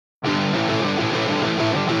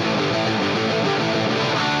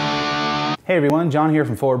Hey everyone, John here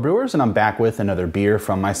from Brewers, and I'm back with another beer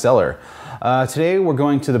from my cellar. Today we're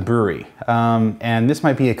going to the Bruery, and this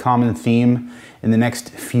might be a common theme in the next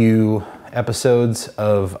few episodes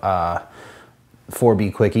of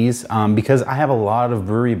 4B Quickies, because I have a lot of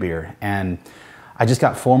brewery beer, and I just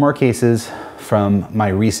got 4 more cases from my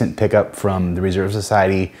recent pickup from the Reserve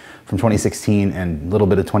Society from 2016 and a little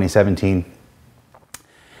bit of 2017.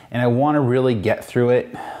 And I want to really get through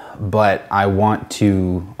it, but I want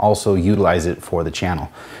to also utilize it for the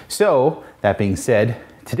channel. So that being said,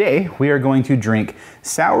 today we are going to drink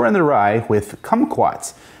Sour and the Rye with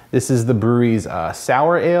Kumquats. This is the brewery's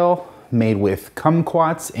sour ale made with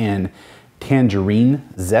kumquats and tangerine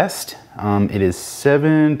zest. It is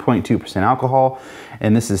 7.2% alcohol,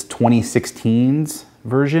 and this is 2016's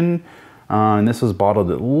version. And this was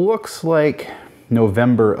bottled, it looks like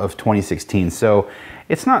November of 2016. So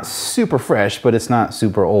it's not super fresh, but it's not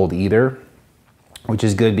super old either, which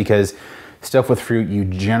is good because stuff with fruit you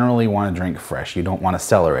generally want to drink fresh. You don't want to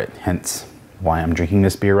cellar it, hence why I'm drinking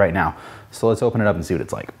this beer right now. So let's open it up and see what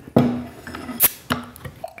it's like.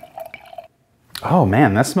 Oh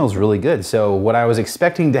man, that smells really good. So what I was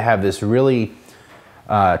expecting to have this really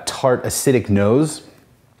tart, acidic nose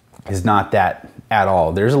is not that at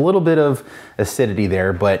all. There's a little bit of acidity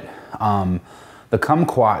there, but the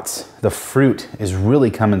kumquats, the fruit is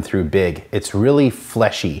really coming through big. It's really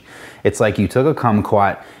fleshy. It's like you took a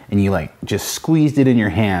kumquat and you like just squeezed it in your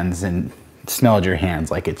hands and smelled your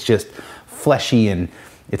hands. Like it's just fleshy and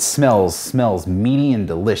it smells meaty and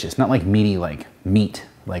delicious. Not like meaty like meat,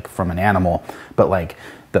 like from an animal, but like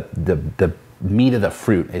the meat of the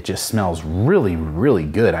fruit. It just smells really, really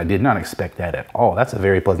good. I did not expect that at all. That's a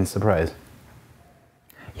very pleasant surprise.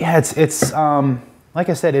 Yeah, it's like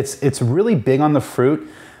I said, it's really big on the fruit,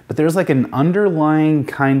 but there's like an underlying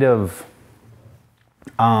kind of,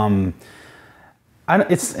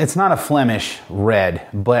 it's not a Flemish red,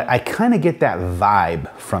 but I kind of get that vibe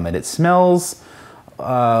from it. It smells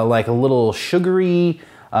like a little sugary,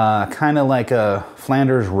 kind of like a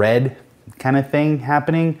Flanders red kind of thing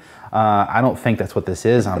happening. I don't think that's what this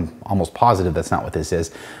is. I'm almost positive that's not what this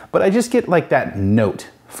is, but I just get like that note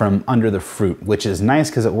from under the fruit, which is nice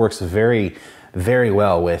because it works very, very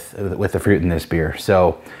well with the fruit in this beer.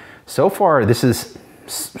 So far this is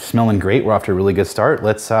smelling great. We're off to a really good start.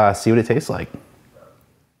 Let's see what it tastes like.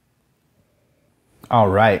 All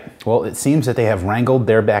right, well, it seems that they have wrangled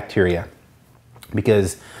their bacteria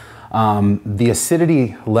because the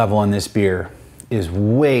acidity level in this beer is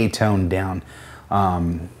way toned down.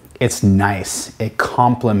 It's nice. It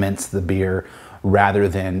complements the beer rather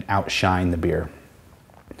than outshine the beer.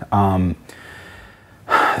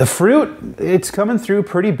 The fruit, it's coming through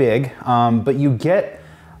pretty big, but you get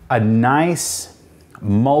a nice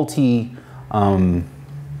malty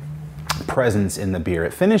presence in the beer.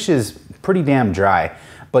 It finishes pretty damn dry,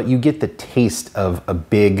 but you get the taste of a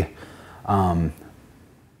big tongue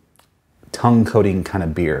coating kind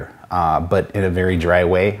of beer, but in a very dry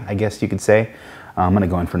way, I guess you could say. I'm gonna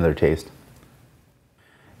go in for another taste.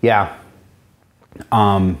 Yeah.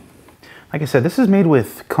 Like I said, this is made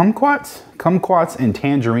with kumquats and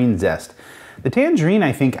tangerine zest. The tangerine,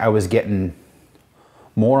 I think I was getting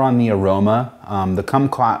more on the aroma. The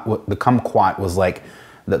kumquat was like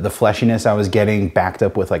the fleshiness I was getting backed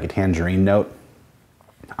up with like a tangerine note.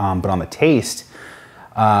 But on the taste,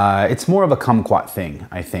 it's more of a kumquat thing,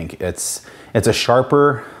 I think. It's a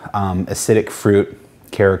sharper, acidic fruit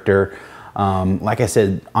character. Like I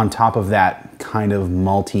said, on top of that kind of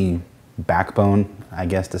malty backbone, I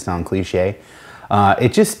guess to sound cliche,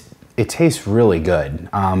 it tastes really good,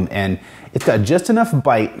 and it's got just enough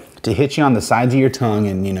bite to hit you on the sides of your tongue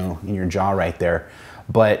and in your jaw right there,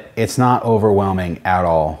 but it's not overwhelming at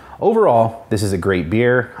all. Overall, this is a great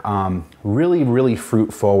beer. Really, really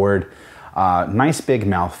fruit forward, nice big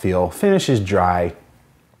mouthfeel, finishes dry.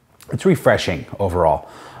 It's refreshing overall.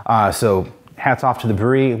 So hats off to the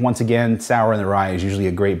brewery. Once again, Sour and the Rye is usually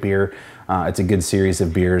a great beer. It's a good series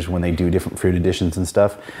of beers when they do different fruit additions and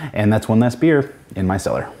stuff. And that's one less beer in my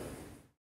cellar.